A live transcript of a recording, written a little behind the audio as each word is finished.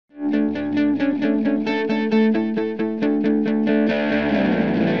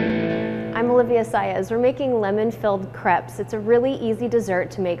Sayas. We're making lemon-filled crepes. It's a really easy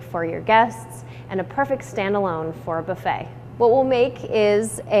dessert to make for your guests and a perfect standalone for a buffet. What we'll make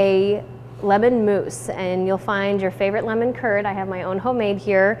is a lemon mousse, and you'll find your favorite lemon curd. I have my own homemade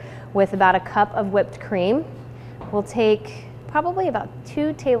here with about a cup of whipped cream. We'll take probably about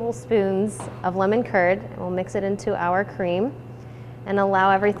 2 tablespoons of lemon curd, and we'll mix it into our cream and allow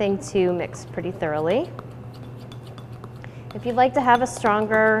everything to mix pretty thoroughly. If you'd like to have a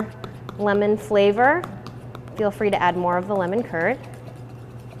stronger lemon flavor, feel free to add more of the lemon curd.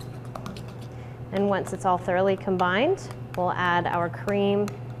 And once it's all thoroughly combined, we'll add our cream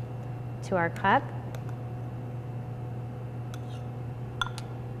to our cup.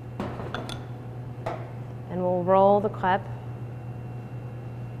 And we'll roll the cup.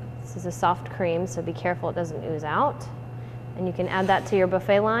 This is a soft cream, so be careful it doesn't ooze out. And you can add that to your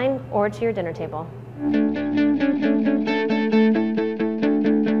buffet line or to your dinner table.